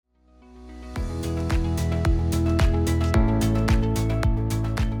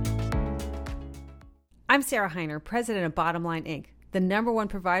I'm Sarah Heiner, president of Bottom Line Inc., the number one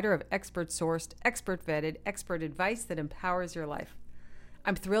provider of expert-sourced, expert-vetted, expert advice that empowers your life.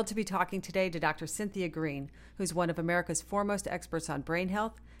 I'm thrilled to be talking today to Dr. Cynthia Green, who's one of America's foremost experts on brain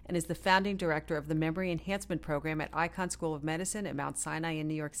health and is the founding director of the Memory Enhancement Program at Icahn School of Medicine at Mount Sinai in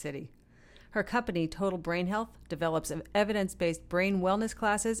New York City. Her company, Total Brain Health, develops evidence-based brain wellness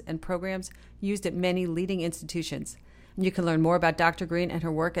classes and programs used at many leading institutions. And you can learn more about Dr. Green and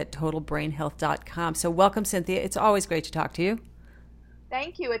her work at totalbrainhealth.com. So welcome, Cynthia. It's always great to talk to you.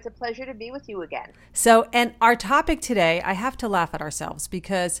 Thank you. It's a pleasure to be with you again. So, and our topic today, I have to laugh at ourselves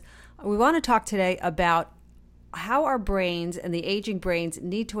because we want to talk today about how our brains and the aging brains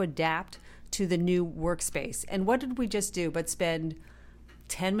need to adapt to the new workspace. And what did we just do but spend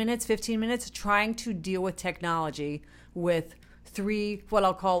 10 minutes, 15 minutes trying to deal with technology with three, what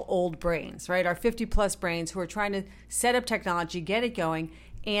I'll call old brains, right? Our 50 plus brains who are trying to set up technology, get it going.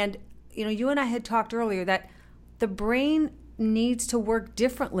 And, you and I had talked earlier that the brain needs to work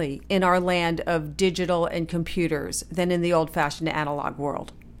differently in our land of digital and computers than in the old-fashioned analog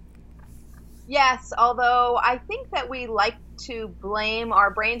world. Yes, although I think that we like to blame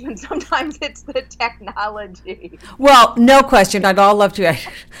our brains when sometimes it's the technology. Well, no question. I'd all love to. I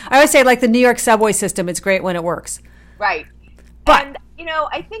always say, like the New York subway system, it's great when it works. Right. But,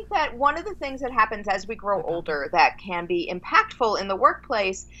 I think that one of the things that happens as we grow older that can be impactful in the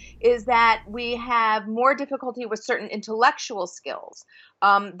workplace is that we have more difficulty with certain intellectual skills.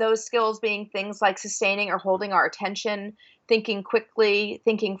 Those skills being things like sustaining or holding our attention, thinking quickly,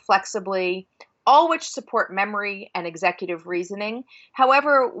 thinking flexibly, all which support memory and executive reasoning.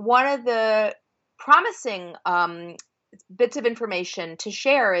 However, one of the promising bits of information to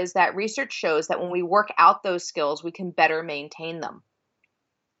share is that research shows that when we work out those skills, we can better maintain them.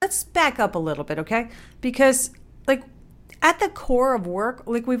 let's back up a little bit, okay? Because, at the core of work,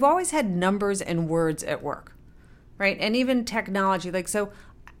 we've always had numbers and words at work, right? And even technology. So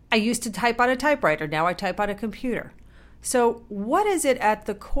I used to type on a typewriter. Now I type on a computer. So what is it at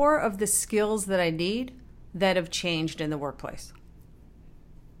the core of the skills that I need that have changed in the workplace?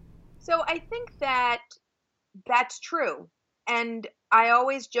 So I think that that's true. And I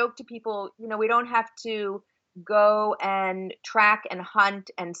always joke to people, we don't have to go and track and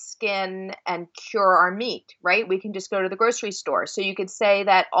hunt and skin and cure our meat, right? We can just go to the grocery store. So you could say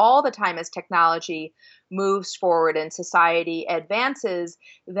that all the time as technology moves forward and society advances,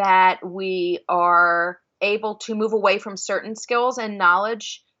 that we are able to move away from certain skills and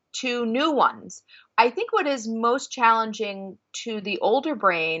knowledge to new ones. I think what is most challenging to the older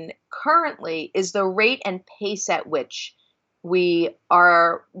brain currently is the rate and pace at which we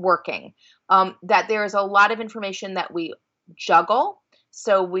are working. That there is a lot of information that we juggle.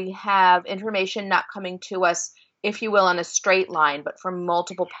 So we have information not coming to us, if you will, on a straight line, but from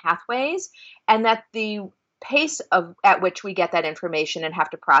multiple pathways. And that the pace at which we get that information and have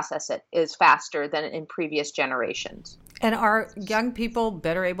to process it is faster than in previous generations. And are young people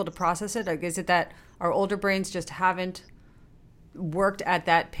better able to process it? Is it that our older brains just haven't worked at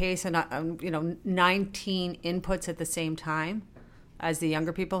that pace and 19 inputs at the same time as the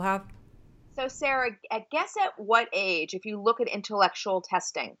younger people have? So Sarah, guess at what age, if you look at intellectual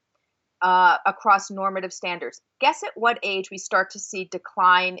testing across normative standards, guess at what age we start to see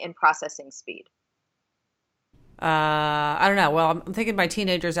decline in processing speed? I don't know. Well, I'm thinking my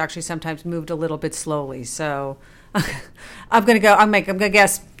teenagers actually sometimes moved a little bit slowly. So I'm going to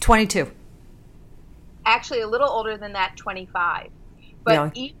guess 22. Actually, a little older than that, 25.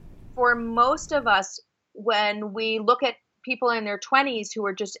 But Really? For most of us, when we look at people in their 20s who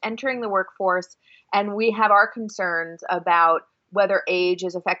are just entering the workforce and we have our concerns about whether age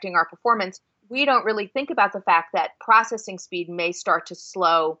is affecting our performance, we don't really think about the fact that processing speed may start to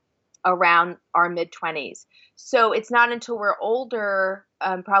slow around our mid-20s. So it's not until we're older,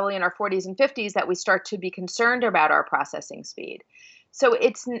 probably in our 40s and 50s, that we start to be concerned about our processing speed. So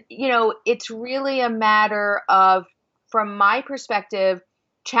it's really a matter of, from my perspective,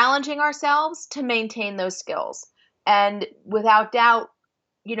 challenging ourselves to maintain those skills. And without doubt,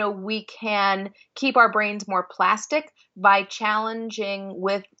 we can keep our brains more plastic by challenging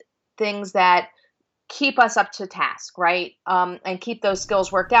with things that keep us up to task, right? And keep those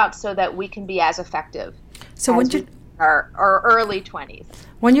skills worked out so that we can be as effective So when you our early 20s.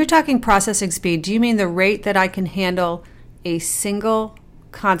 when you're talking processing speed, do you mean the rate that I can handle a single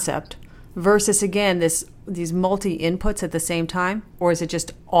concept versus again these multi inputs at the same time, or is it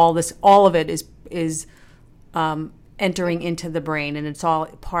just all of it is entering into the brain and it's all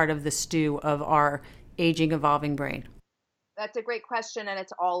part of the stew of our aging, evolving brain? That's a great question, and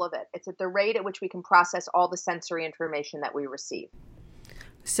it's all of it. It's at the rate at which we can process all the sensory information that we receive.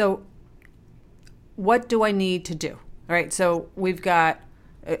 So what do I need to do? All right. So we've got,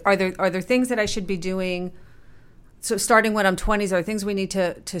 are there things that I should be doing? So starting when I'm 20s, are there things we need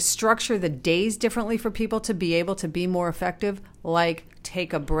to structure the days differently for people to be able to be more effective? Like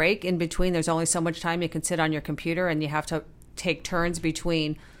take a break in between. There's only so much time you can sit on your computer, and you have to take turns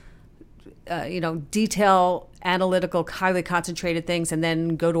between, detail, analytical, highly concentrated things, and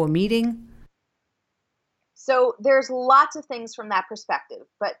then go to a meeting. So there's lots of things from that perspective,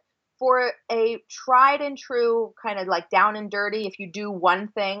 but for a tried and true kind of like down and dirty, if you do one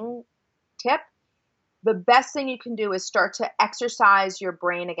thing tip, the best thing you can do is start to exercise your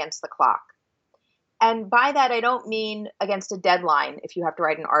brain against the clock. And by that, I don't mean against a deadline if you have to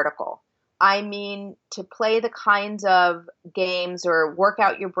write an article. I mean to play the kinds of games or work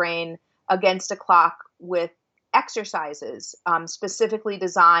out your brain against a clock with exercises specifically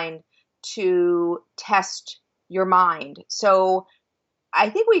designed to test your mind. So I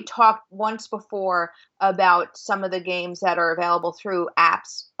think we talked once before about some of the games that are available through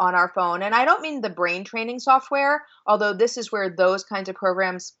apps on our phone. And I don't mean the brain training software, although this is where those kinds of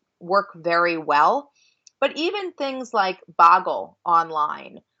programs work very well. But even things like Boggle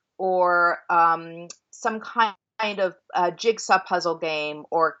online or some kind of jigsaw puzzle game,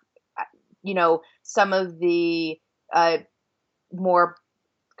 or, some of the more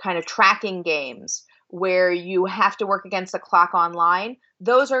kind of tracking games where you have to work against the clock online,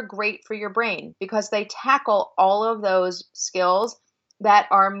 those are great for your brain because they tackle all of those skills that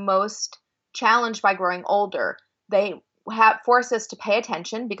are most challenged by growing older. They force us to pay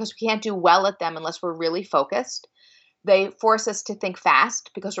attention because we can't do well at them unless we're really focused. They force us to think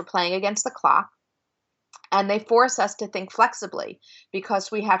fast because we're playing against the clock. And they force us to think flexibly because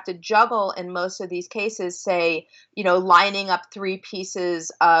we have to juggle in most of these cases, say, lining up 3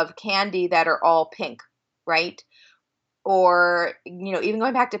 pieces of candy that are all pink, right? Or, even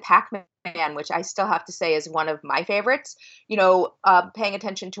going back to Pac-Man, which I still have to say is one of my favorites, paying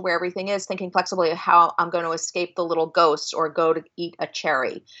attention to where everything is, thinking flexibly how I'm going to escape the little ghosts or go to eat a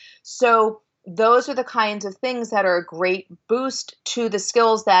cherry. So those are the kinds of things that are a great boost to the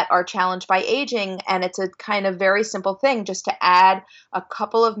skills that are challenged by aging. And it's a kind of very simple thing just to add a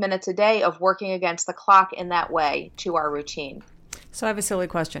couple of minutes a day of working against the clock in that way to our routine. So I have a silly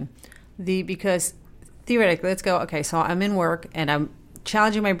question. Because theoretically, let's go, okay, so I'm in work and I'm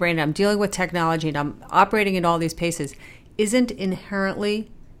challenging my brain, and I'm dealing with technology, and I'm operating in all these paces. Isn't inherently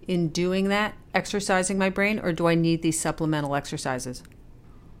in doing that exercising my brain, or do I need these supplemental exercises?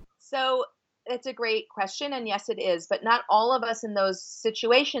 So it's a great question, and yes, it is. But not all of us in those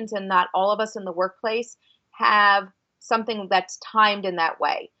situations and not all of us in the workplace have something that's timed in that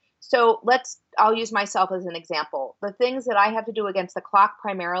way. So I'll use myself as an example. The things that I have to do against the clock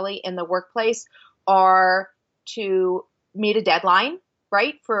primarily in the workplace are to meet a deadline,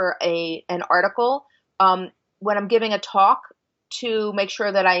 right, for an article. When I'm giving a talk, to make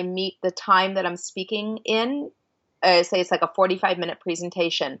sure that I meet the time that I'm speaking in. Say it's like a 45-minute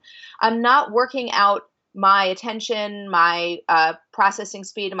presentation. I'm not working out my attention, my processing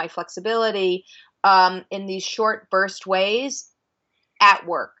speed, and my flexibility in these short burst ways at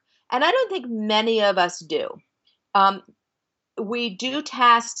work. And I don't think many of us do. We do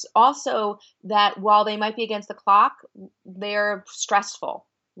tasks also that, while they might be against the clock, they're stressful,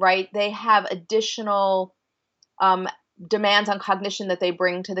 right? They have additional demands on cognition that they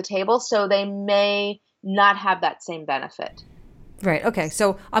bring to the table, so they may not have that same benefit. Right. Okay.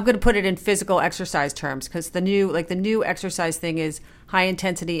 So I'm going to put it in physical exercise terms, because the new exercise thing is high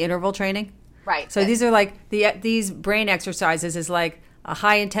intensity interval training. Right. So these are like these brain exercises is like a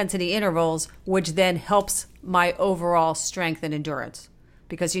high intensity intervals, which then helps my overall strength and endurance,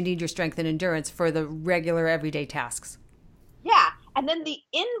 because you need your strength and endurance for the regular everyday tasks. Yeah. And then the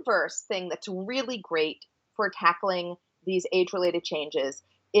inverse thing that's really great for tackling these age-related changes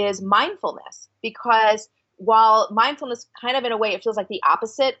is mindfulness, because while mindfulness kind of in a way, it feels like the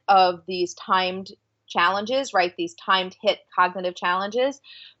opposite of these timed challenges, right? These timed hit cognitive challenges.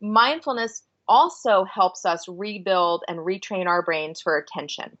 Mindfulness also helps us rebuild and retrain our brains for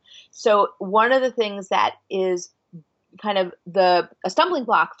attention. So one of the things that is kind of a stumbling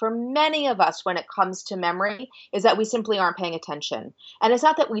block for many of us when it comes to memory is that we simply aren't paying attention. And it's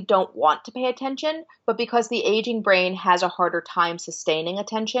not that we don't want to pay attention, but because the aging brain has a harder time sustaining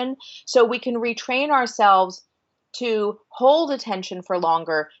attention. So we can retrain ourselves to hold attention for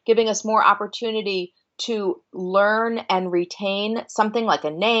longer, giving us more opportunity to learn and retain something like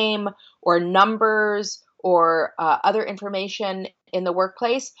a name or numbers or other information in the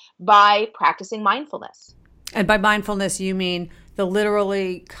workplace by practicing mindfulness. And by mindfulness, you mean the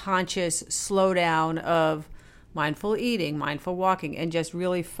literally conscious slowdown of mindful eating, mindful walking, and just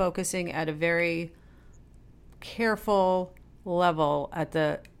really focusing at a very careful level at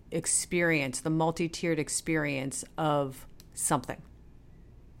the experience, the multi-tiered experience of something.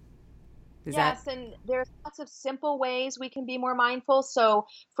 Yes, and there's lots of simple ways we can be more mindful. So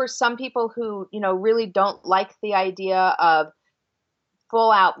for some people who, really don't like the idea of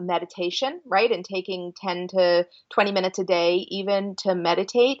full out meditation, right? And taking 10 to 20 minutes a day, even to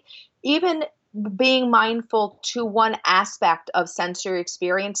meditate, even being mindful to one aspect of sensory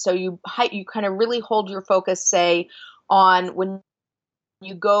experience. So you kind of really hold your focus, say, on when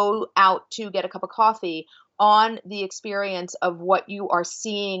you go out to get a cup of coffee, on the experience of what you are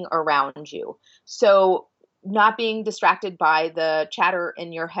seeing around you. So not being distracted by the chatter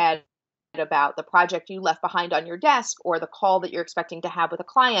in your head about the project you left behind on your desk or the call that you're expecting to have with a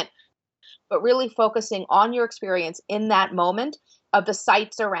client, but really focusing on your experience in that moment of the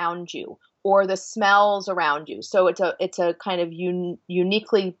sights around you or the smells around you. So it's a kind of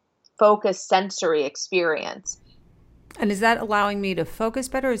uniquely focused sensory experience. And is that allowing me to focus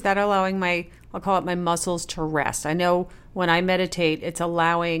better? Is that allowing I'll call it my muscles to rest? I know when I meditate, it's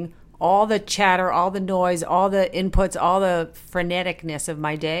allowing all the chatter, all the noise, all the inputs, all the freneticness of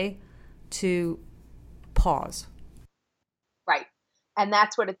my day to pause. Right. And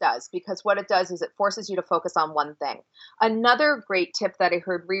that's what it does, because what it does is it forces you to focus on one thing. Another great tip that I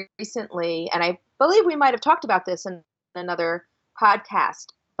heard recently, and I believe we might have talked about this in another podcast,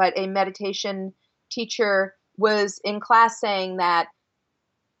 but a meditation teacher was in class saying that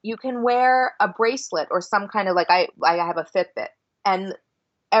you can wear a bracelet or some kind of, like I have a Fitbit, and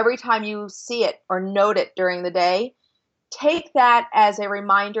every time you see it or note it during the day, take that as a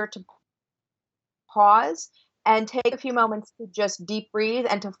reminder to pause and take a few moments to just deep breathe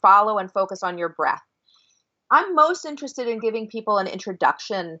and to follow and focus on your breath. I'm most interested in giving people an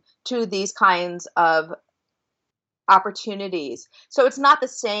introduction to these kinds of opportunities. So it's not the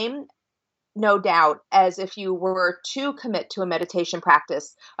same, no doubt, as if you were to commit to a meditation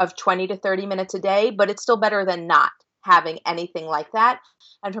practice of 20 to 30 minutes a day, but it's still better than not having anything like that.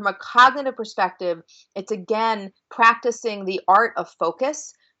 And from a cognitive perspective, it's again practicing the art of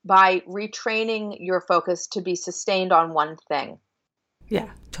focus by retraining your focus to be sustained on one thing.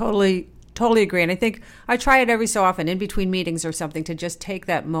 Yeah, totally agree. And I think I try it every so often in between meetings or something to just take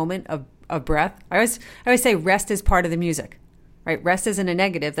that moment of breath. I always say rest is part of the music. Right, rest isn't a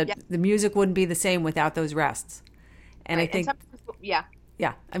negative. The music wouldn't be the same without those rests. And right. I think, yeah.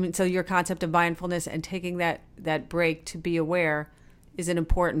 I mean, so your concept of mindfulness and taking that break to be aware is an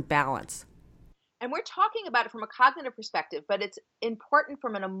important balance. And we're talking about it from a cognitive perspective, but it's important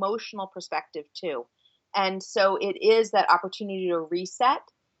from an emotional perspective too. And so it is that opportunity to reset,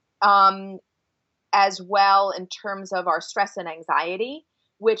 as well in terms of our stress and anxiety,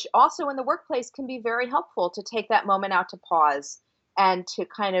 which also in the workplace can be very helpful to take that moment out to pause and to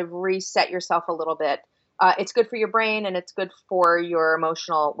kind of reset yourself a little bit. It's good for your brain and it's good for your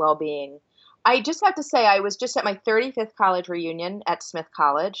emotional well-being. I just have to say, I was just at my 35th college reunion at Smith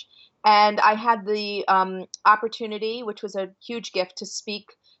College, and I had the opportunity, which was a huge gift, to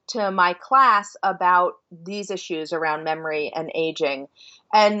speak to my class about these issues around memory and aging.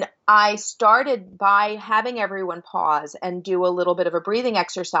 And I started by having everyone pause and do a little bit of a breathing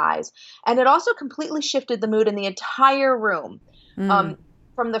exercise. And it also completely shifted the mood in the entire room, from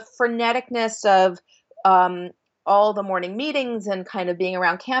the freneticness of all the morning meetings and kind of being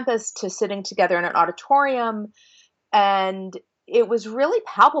around campus to sitting together in an auditorium. And it was really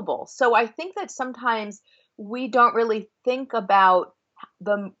palpable. So I think that sometimes we don't really think about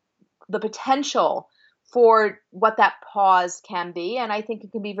the potential for what that pause can be. And I think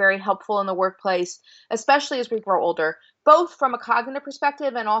it can be very helpful in the workplace, especially as we grow older, both from a cognitive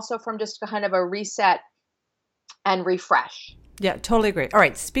perspective and also from just kind of a reset and refresh. Yeah, totally agree. All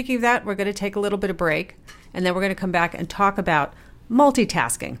right. Speaking of that, we're going to take a little bit of break, and then we're going to come back and talk about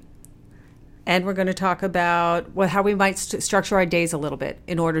multitasking. And we're going to talk about how we might structure our days a little bit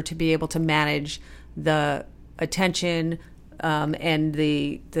in order to be able to manage the attention and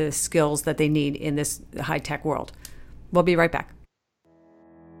the skills that they need in this high-tech world. We'll be right back.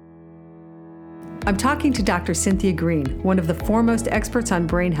 I'm talking to Dr. Cynthia Green, one of the foremost experts on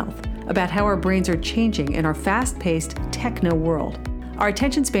brain health, about how our brains are changing in our fast-paced techno world. Our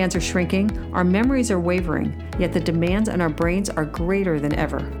attention spans are shrinking, our memories are wavering, yet the demands on our brains are greater than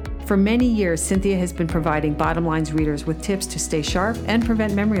ever. For many years, Cynthia has been providing Bottom Line's readers with tips to stay sharp and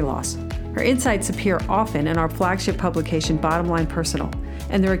prevent memory loss. Her insights appear often in our flagship publication, Bottom Line Personal,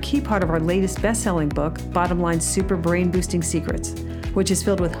 and they're a key part of our latest best-selling book, Bottom Line's Super Brain Boosting Secrets, which is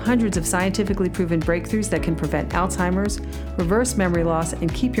filled with hundreds of scientifically proven breakthroughs that can prevent Alzheimer's, reverse memory loss,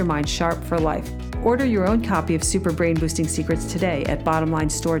 and keep your mind sharp for life. Order your own copy of Super Brain Boosting Secrets today at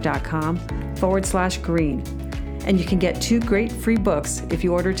bottomlinestore.com/green. And you can get 2 great free books if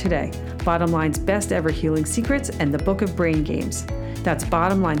you order today. Bottom Line's Best Ever Healing Secrets and the Book of Brain Games. That's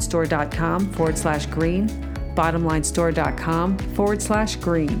bottomlinestore.com/green,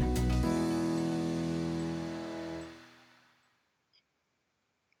 bottomlinestore.com/green.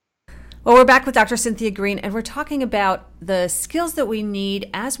 Well, we're back with Dr. Cynthia Green, and we're talking about the skills that we need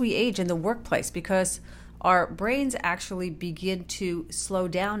as we age in the workplace, because our brains actually begin to slow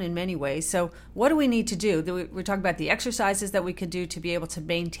down in many ways. So what do we need to do? We're talking about the exercises that we can do to be able to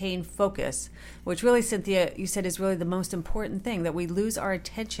maintain focus, which really, Cynthia, you said is really the most important thing, that we lose our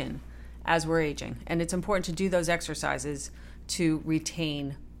attention as we're aging. And it's important to do those exercises to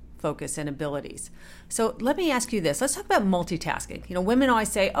retain focus and abilities. So let me ask you this. Let's talk about multitasking. Women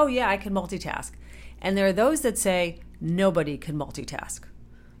always say, oh yeah, I can multitask. And there are those that say nobody can multitask.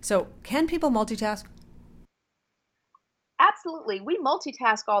 So can people multitask? Absolutely. We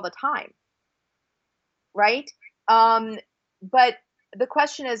multitask all the time, right? But the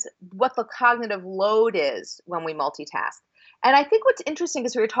question is what the cognitive load is when we multitask. And I think what's interesting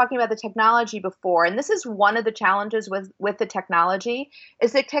is we were talking about the technology before, and this is one of the challenges with the technology,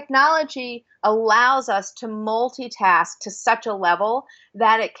 is that technology allows us to multitask to such a level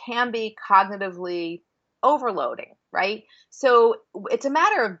that it can be cognitively overloading, right? So it's a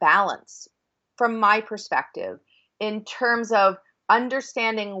matter of balance from my perspective, in terms of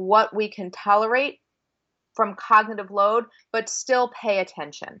understanding what we can tolerate from cognitive load, but still pay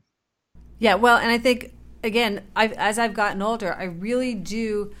attention. Yeah, well, and I think, again, as I've gotten older, I really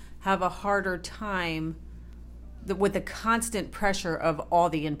do have a harder time with the constant pressure of all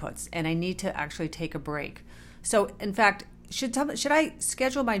the inputs, and I need to actually take a break. So, in fact, should I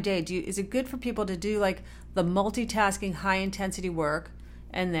schedule my day? Is it good for people to do like the multitasking, high-intensity work,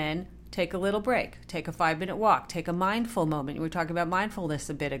 and then take a little break, take a 5-minute walk, take a mindful moment? We were talking about mindfulness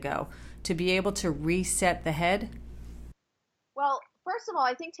a bit ago, to be able to reset the head. Well, first of all,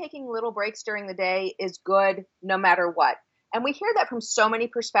 I think taking little breaks during the day is good no matter what. And we hear that from so many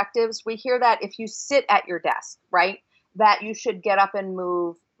perspectives. We hear that if you sit at your desk, right, that you should get up and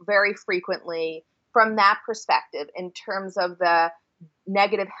move very frequently from that perspective, in terms of the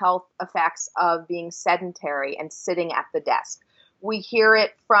negative health effects of being sedentary and sitting at the desk. We hear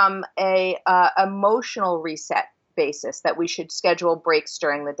it from a emotional reset basis, that we should schedule breaks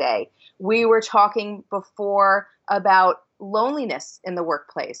during the day. We were talking before about loneliness in the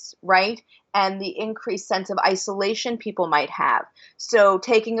workplace, right? And the increased sense of isolation people might have. So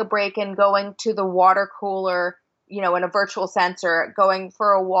taking a break and going to the water cooler, in a virtual sense, or going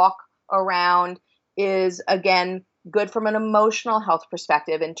for a walk around is, again, good from an emotional health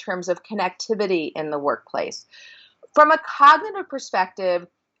perspective in terms of connectivity in the workplace. From a cognitive perspective,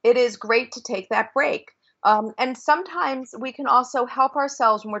 it is great to take that break. And sometimes we can also help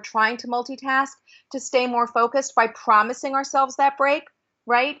ourselves when we're trying to multitask to stay more focused by promising ourselves that break,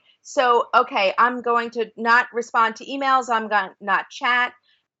 right? So, okay, I'm going to not respond to emails. I'm going to not chat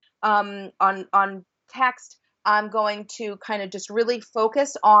on text. I'm going to kind of just really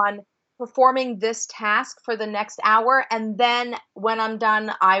focus on performing this task for the next hour. And then when I'm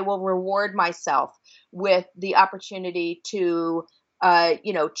done, I will reward myself with the opportunity to,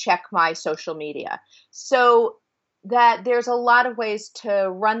 check my social media. So that there's a lot of ways to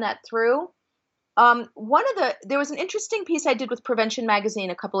run that through. There was an interesting piece I did with Prevention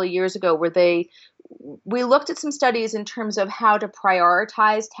Magazine a couple of years ago where we looked at some studies in terms of how to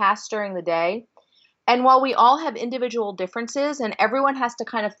prioritize tasks during the day. And while we all have individual differences and everyone has to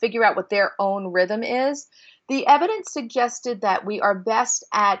kind of figure out what their own rhythm is, the evidence suggested that we are best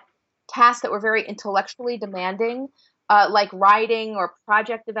at tasks that were very intellectually demanding, like writing or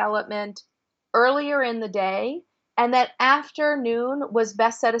project development, earlier in the day, and that afternoon was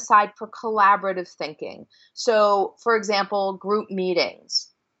best set aside for collaborative thinking. So, for example, group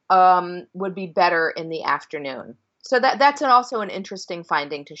meetings would be better in the afternoon. So that's also an interesting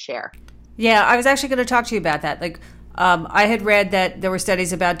finding to share. Yeah, I was actually going to talk to you about that. I had read that there were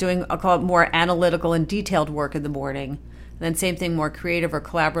studies about doing, I'll call it more analytical and detailed work in the morning, and then same thing, more creative or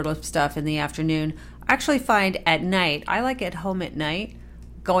collaborative stuff in the afternoon. I actually find at night, I like at home at night,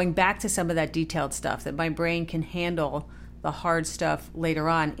 going back to some of that detailed stuff, that my brain can handle the hard stuff later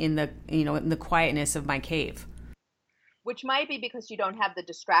on in the quietness of my cave. Which might be because you don't have the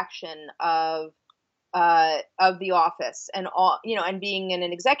distraction of the office and all, and being in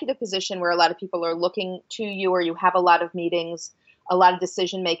an executive position where a lot of people are looking to you, or you have a lot of meetings, a lot of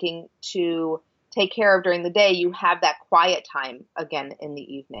decision making to take care of during the day, you have that quiet time again in the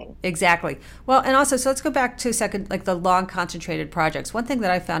evening. Exactly. Well, and also, so let's go back to a second, like the long concentrated projects. One thing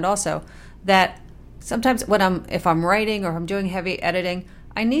that I found also, that sometimes if I'm writing or I'm doing heavy editing,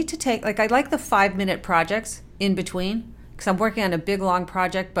 I need to take, I like the 5-minute projects in between, because I'm working on a big, long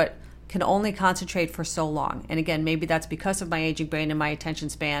project, but can only concentrate for so long. And again, maybe that's because of my aging brain and my attention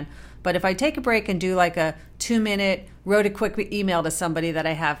span. But if I take a break and do like a 2-minute, wrote a quick email to somebody that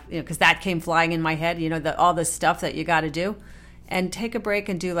I have, because that came flying in my head, all the stuff that you got to do, and take a break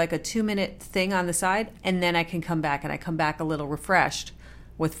and do like a 2-minute thing on the side, and then I can come back, and I come back a little refreshed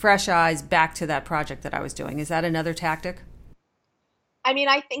with fresh eyes back to that project that I was doing. Is that another tactic? I mean,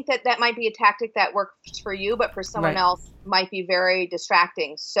 I think that might be a tactic that works for you, but for someone else might be very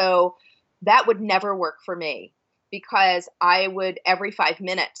distracting. So that would never work for me, because I would every 5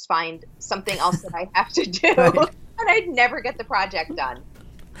 minutes find something else that I have to do, and I'd never get the project done.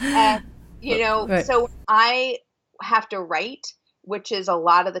 And, so I have to write, which is a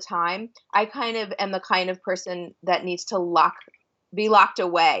lot of the time. I kind of am the kind of person that needs to be locked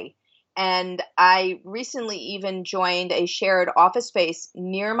away. And I recently even joined a shared office space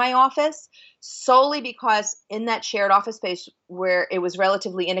near my office, solely because in that shared office space, where it was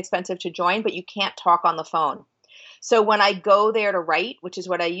relatively inexpensive to join, but you can't talk on the phone. So when I go there to write, which is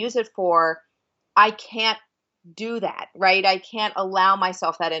what I use it for, I can't do that, right? I can't allow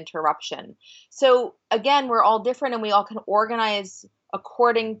myself that interruption. So again, we're all different, and we all can organize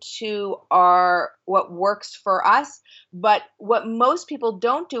according to what works for us. But what most people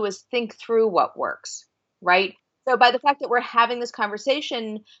don't do is think through what works, right? So by the fact that we're having this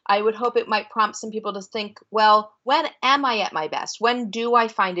conversation, I would hope it might prompt some people to think, well, when am I at my best? When do I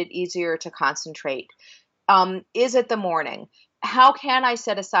find it easier to concentrate? Is it the morning? How can I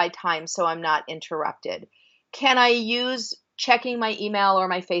set aside time so I'm not interrupted? Can I use checking my email or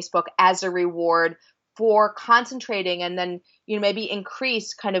my Facebook as a reward for concentrating, and then maybe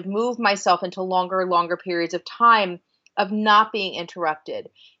move myself into longer periods of time of not being interrupted?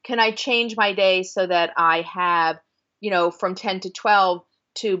 Can I change my day so that I have, from 10 to 12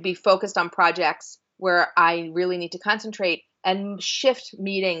 to be focused on projects where I really need to concentrate, and shift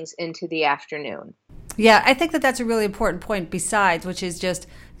meetings into the afternoon? Yeah, I think that that's a really important point besides, which is just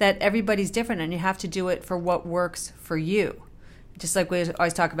that everybody's different, and you have to do it for what works for you. Just like we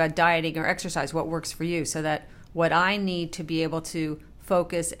always talk about dieting or exercise, what works for you, so that what I need to be able to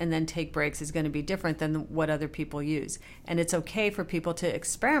focus and then take breaks is going to be different than what other people use. And it's okay for people to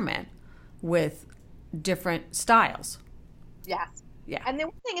experiment with different styles. Yes. Yeah. And the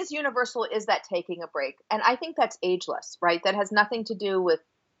one thing is universal is that taking a break. And I think that's ageless, right? That has nothing to do with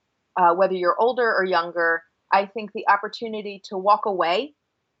whether you're older or younger. I think the opportunity to walk away,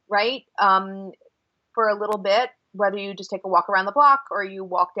 right, for a little bit, whether you just take a walk around the block or you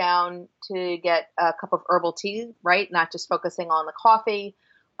walk down to get a cup of herbal tea, right, not just focusing on the coffee,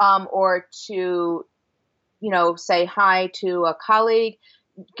 or to, say hi to a colleague.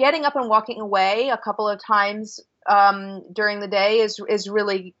 Getting up and walking away a couple of times during the day is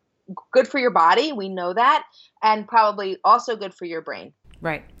really good for your body. We know that, and probably also good for your brain.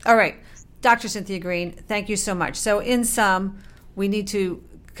 Right. All right. Dr. Cynthia Green, thank you so much. So in sum, we need to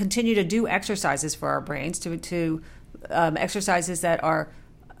continue to do exercises for our brains, to exercises that are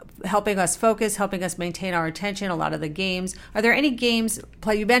helping us focus, helping us maintain our attention, a lot of the games. Are there any games,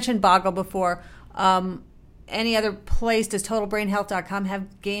 you mentioned Boggle before, any other place? Does TotalBrainHealth.com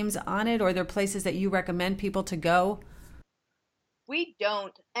have games on it, or are there places that you recommend people to go? We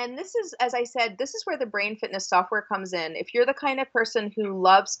don't. And this is, as I said, this is where the brain fitness software comes in. If you're the kind of person who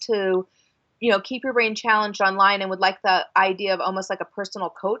loves to, keep your brain challenged online and would like the idea of almost like a personal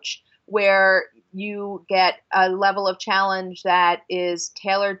coach, where you get a level of challenge that is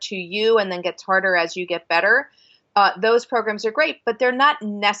tailored to you and then gets harder as you get better, those programs are great, but they're not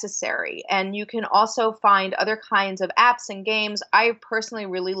necessary. And you can also find other kinds of apps and games. I personally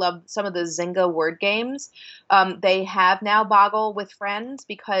really love some of the Zynga word games. They have now Boggle with friends,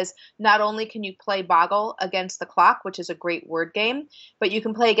 because not only can you play Boggle against the clock, which is a great word game, but you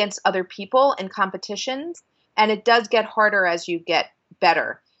can play against other people in competitions. And it does get harder as you get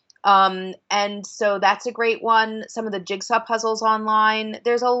better. And so that's a great one. Some of the jigsaw puzzles online.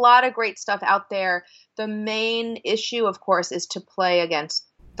 There's a lot of great stuff out there. The main issue, of course, is to play against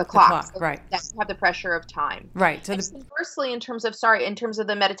the clock. So right. That you have the pressure of time. Right. So conversely, in terms of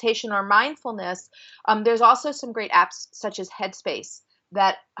the meditation or mindfulness, there's also some great apps such as Headspace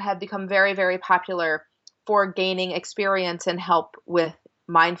that have become very, very popular for gaining experience and help with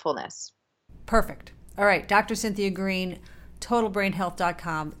mindfulness. Perfect. All right. Dr. Cynthia Green,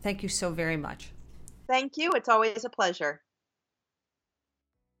 TotalBrainHealth.com. Thank you so very much. Thank you. It's always a pleasure.